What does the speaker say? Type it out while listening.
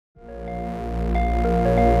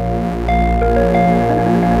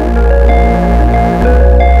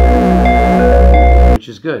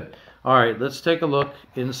right, let's take a look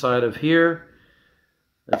inside of here.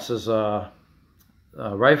 This is a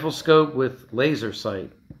rifle scope with laser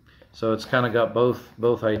sight. So it's kind of got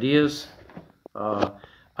both ideas.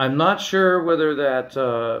 I'm not sure whether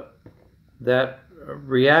that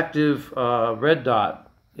reactive red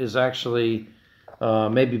dot is actually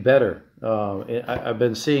maybe better. I've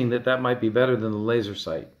been seeing that might be better than the laser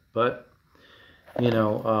sight, but you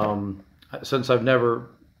know, since I've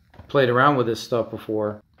never played around with this stuff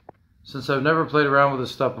before, I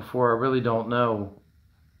really don't know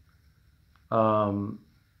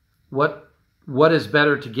what is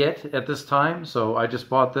better to get at this time. So I just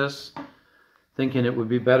bought this thinking it would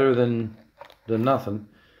be better than nothing.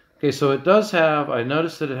 Okay, so it does have, I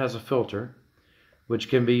noticed that it has a filter which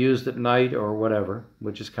can be used at night or whatever,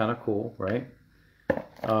 which is kind of cool, right?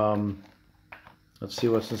 Let's see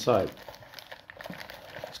what's inside.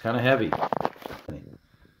 It's kind of heavy.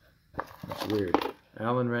 That's weird.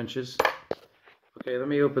 Allen wrenches. Okay, let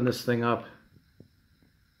me open this thing up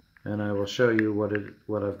and I will show you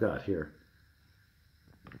what I've got here.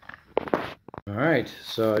 Alright,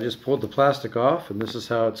 so I just pulled the plastic off and this is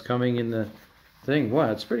how it's coming in the thing.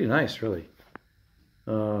 Wow, it's pretty nice, really.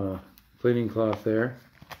 Cleaning cloth there.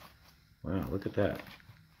 Wow, look at that.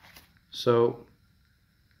 So,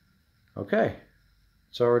 okay,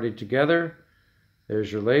 it's already together.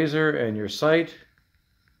 There's your laser and your sight.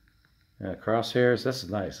 Crosshairs, this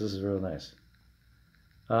is nice. This is real nice.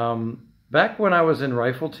 Back when I was in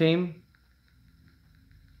rifle team,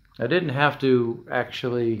 I didn't have to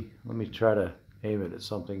actually, let me try to aim it at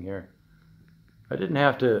something here. I didn't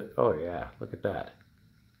have to, oh yeah, look at that.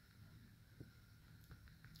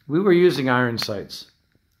 We were using iron sights.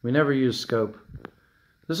 We never used scope.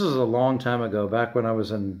 This was a long time ago, back when I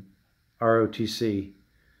was in ROTC.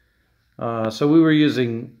 So we were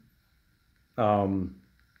using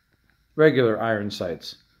regular iron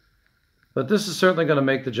sights. But this is certainly going to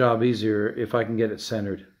make the job easier if I can get it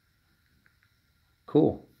centered.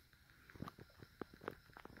 Cool.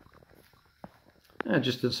 I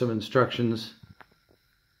just did some instructions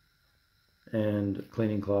and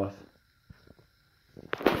cleaning cloth.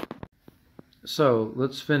 So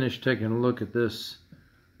let's finish taking a look at this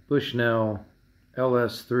Bushnell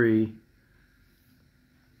LS3.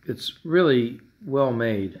 It's really well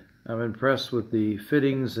made. I'm impressed with the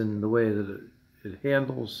fittings and the way that it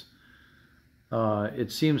handles.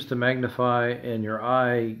 It seems to magnify and your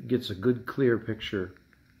eye gets a good clear picture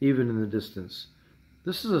even in the distance.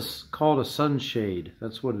 This is called a sunshade.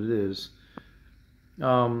 That's what it is.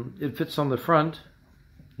 It fits on the front,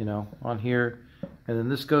 you know, on here, and then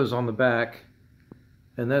this goes on the back,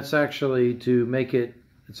 and that's actually to make it,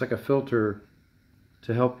 it's like a filter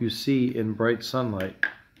to help you see in bright sunlight.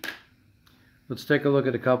 Let's take a look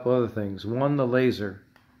at a couple other things. One, the laser.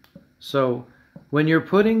 So when you're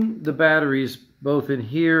putting the batteries both in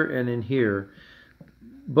here and in here,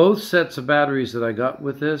 both sets of batteries that I got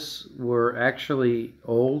with this were actually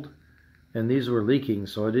old, and these were leaking,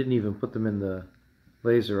 so I didn't even put them in the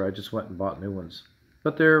laser. I just went and bought new ones.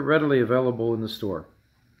 But they're readily available in the store.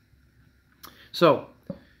 So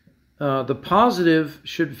the positive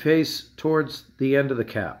should face towards the end of the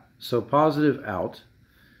cap. So positive out.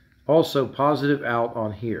 Also positive out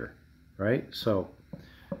on here, right? So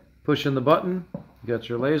pushing the button, you got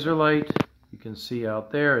your laser light. You can see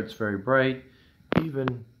out there, it's very bright.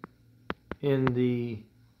 Even in the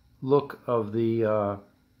look of the,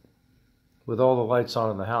 with all the lights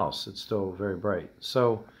on in the house, it's still very bright.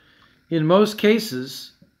 So in most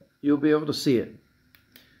cases, you'll be able to see it.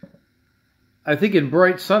 I think in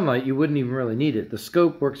bright sunlight, you wouldn't even really need it. The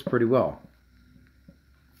scope works pretty well.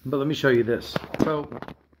 But let me show you this. So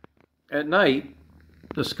at night,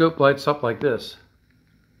 the scope lights up like this.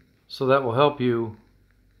 So that will help you.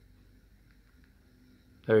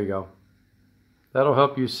 There you go. That'll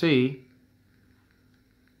help you see.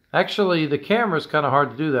 Actually, the camera is kind of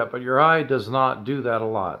hard to do that, but your eye does not do that a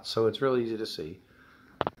lot. So it's really easy to see.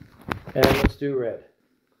 And let's do red.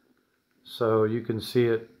 So you can see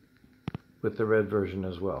it with the red version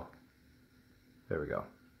as well. There we go.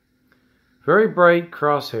 Very bright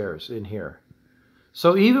crosshairs in here.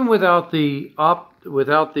 So even without the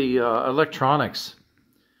electronics,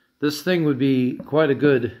 this thing would be quite a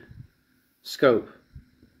good scope.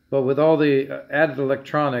 But with all the added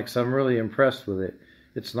electronics, I'm really impressed with it.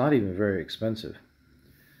 It's not even very expensive.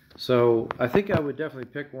 So I think I would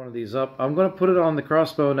definitely pick one of these up. I'm going to put it on the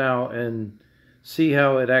crossbow now and see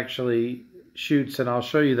how it actually shoots, and I'll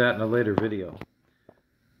show you that in a later video.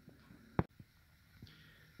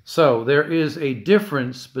 So there is a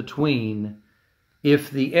difference between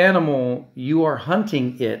if the animal, you are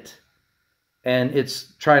hunting it and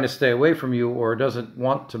it's trying to stay away from you or doesn't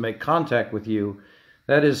want to make contact with you,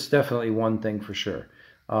 that is definitely one thing for sure.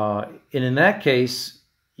 And in that case,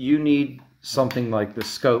 you need something like the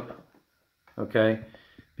scope, okay?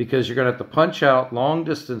 Because you're going to have to punch out long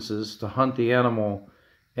distances to hunt the animal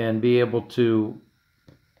and be able to,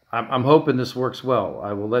 I'm hoping this works well.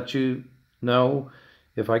 I will let you know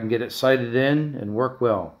if I can get it sighted in and work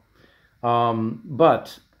well.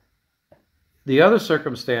 But the other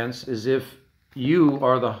circumstance is if you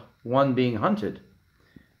are the one being hunted,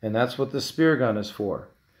 and that's what the spear gun is for.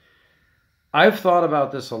 I've thought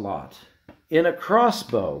about this a lot. In a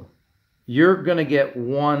crossbow, you're going to get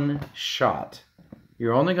one shot.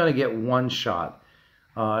 You're only going to get one shot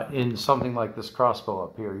in something like this crossbow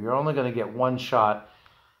up here. You're only going to get one shot.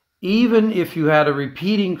 Even if you had a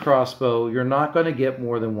repeating crossbow, you're not going to get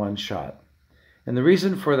more than one shot. And the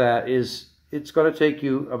reason for that is it's going to take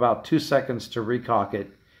you about 2 seconds to recock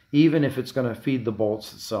it, even if it's going to feed the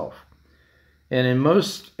bolts itself. And in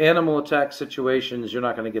most animal attack situations, you're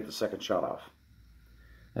not going to get the second shot off.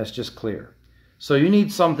 That's just clear. So you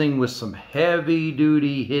need something with some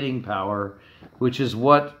heavy-duty hitting power, which is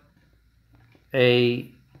what a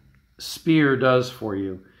spear does for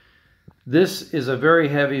you. This is a very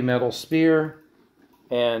heavy metal spear,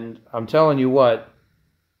 and I'm telling you what,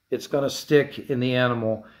 it's going to stick in the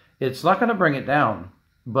animal. It's not going to bring it down,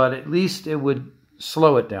 but at least it would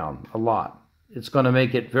slow it down a lot. It's going to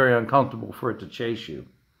make it very uncomfortable for it to chase you.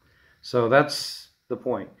 So that's the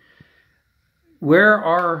point. Where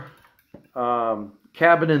our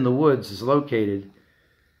cabin in the woods is located,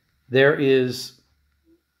 there is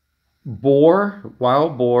boar,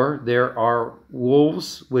 wild boar. There are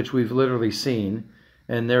wolves, which we've literally seen,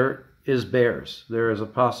 and there is bears. There is a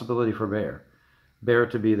possibility for bear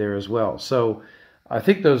to be there as well. So I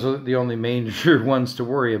think those are the only major ones to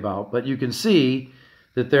worry about. But you can see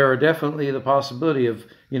that there are definitely the possibility of,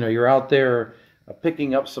 you're out there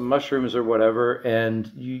picking up some mushrooms or whatever,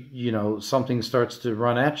 and something starts to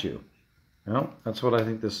run at you. That's what I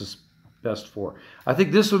think this is best for. I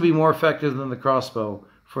think this would be more effective than the crossbow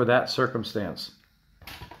for that circumstance.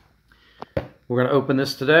 We're going to open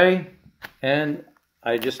this today, and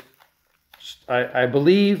I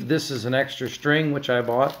believe this is an extra string which I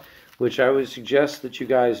bought, which I would suggest that you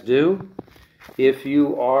guys do if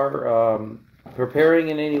you are preparing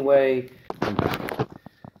in any way.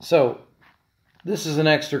 So this is an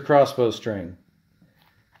extra crossbow string,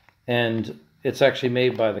 and it's actually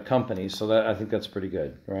made by the company, so that I think that's pretty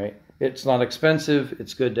good, right? It's not expensive.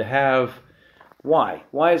 It's good to have. Why?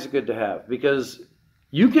 Why is it good to have? Because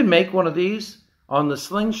you can make one of these on the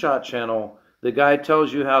Slingshot channel. The guy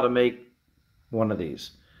tells you how to make one of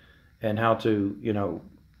these and how to,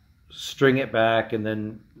 string it back and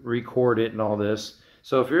then record it and all this.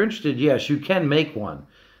 So if you're interested, yes, you can make one.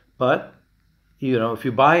 But, if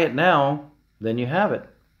you buy it now, then you have it.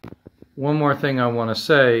 One more thing I want to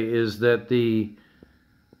say is that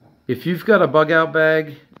if you've got a bug out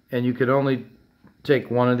bag and you could only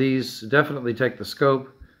take one of these, definitely take the scope.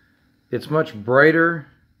 It's much brighter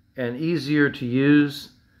and easier to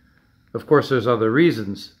use. Of course, there's other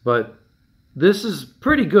reasons, but this is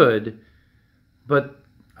pretty good. But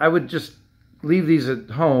I would just leave these at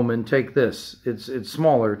home and take this. It's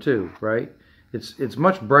smaller too, right? It's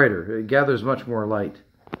much brighter. It gathers much more light.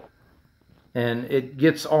 And it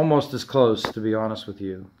gets almost as close, to be honest with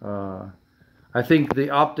you. I think the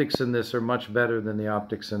optics in this are much better than the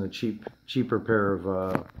optics in a cheaper pair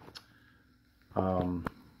of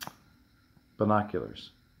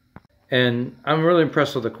binoculars. And I'm really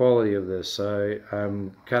impressed with the quality of this.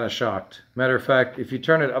 I'm kind of shocked. Matter of fact, if you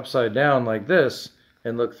turn it upside down like this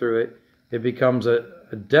and look through it, it becomes a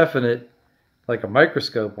definite, like a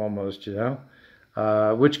microscope almost,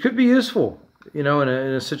 which could be useful. In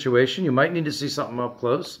a situation, you might need to see something up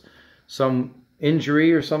close, some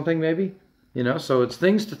injury or something maybe, so it's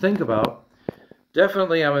things to think about.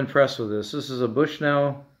 Definitely I'm impressed with this. This is a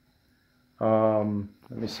Bushnell,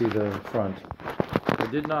 let me see the front. I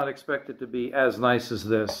did not expect it to be as nice as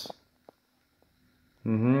this.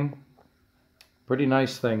 Pretty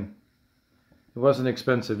nice thing. It wasn't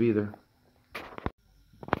expensive either.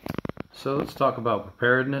 So let's talk about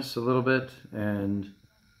preparedness a little bit and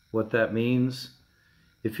what that means.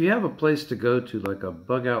 If you have a place to go to, like a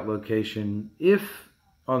bug out location, if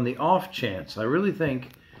on the off chance, I really think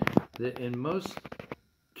that in most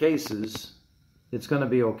cases it's going to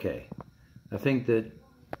be okay. I think that,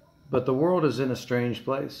 but the world is in a strange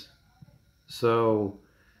place. So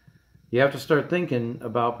you have to start thinking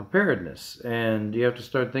about preparedness, and you have to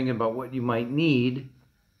start thinking about what you might need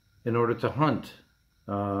in order to hunt.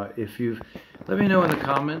 If you've, let me know in the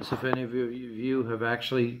comments if any of you have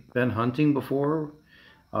actually been hunting before,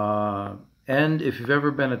 and if you've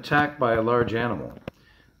ever been attacked by a large animal.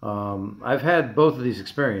 I've had both of these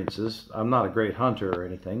experiences. I'm not a great hunter or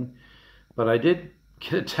anything, but I did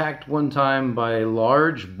get attacked one time by a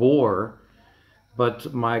large boar,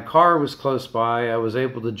 but my car was close by. I was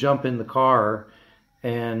able to jump in the car,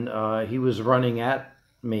 and he was running at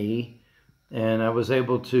me, and I was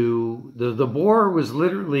able to, the boar was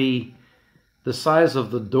literally the size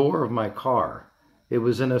of the door of my car. It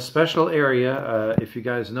was in a special area, if you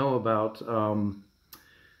guys know about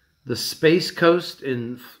the Space Coast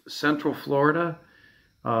in Central Florida.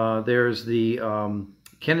 There's the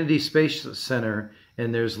Kennedy Space Center,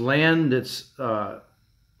 and there's land that's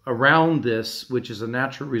around this, which is a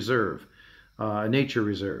natural reserve, a nature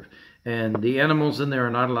reserve. And the animals in there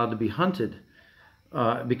are not allowed to be hunted.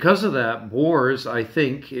 Because of that, boars, I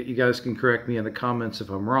think, you guys can correct me in the comments if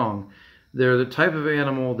I'm wrong, they're the type of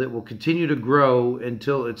animal that will continue to grow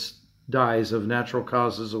until it dies of natural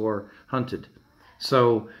causes or hunted.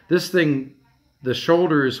 So this thing, the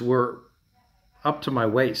shoulders were up to my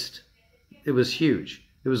waist. It was huge.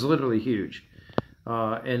 It was literally huge.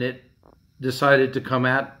 And it decided to come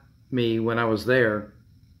at me when I was there,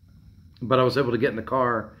 but I was able to get in the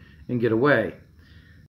car and get away.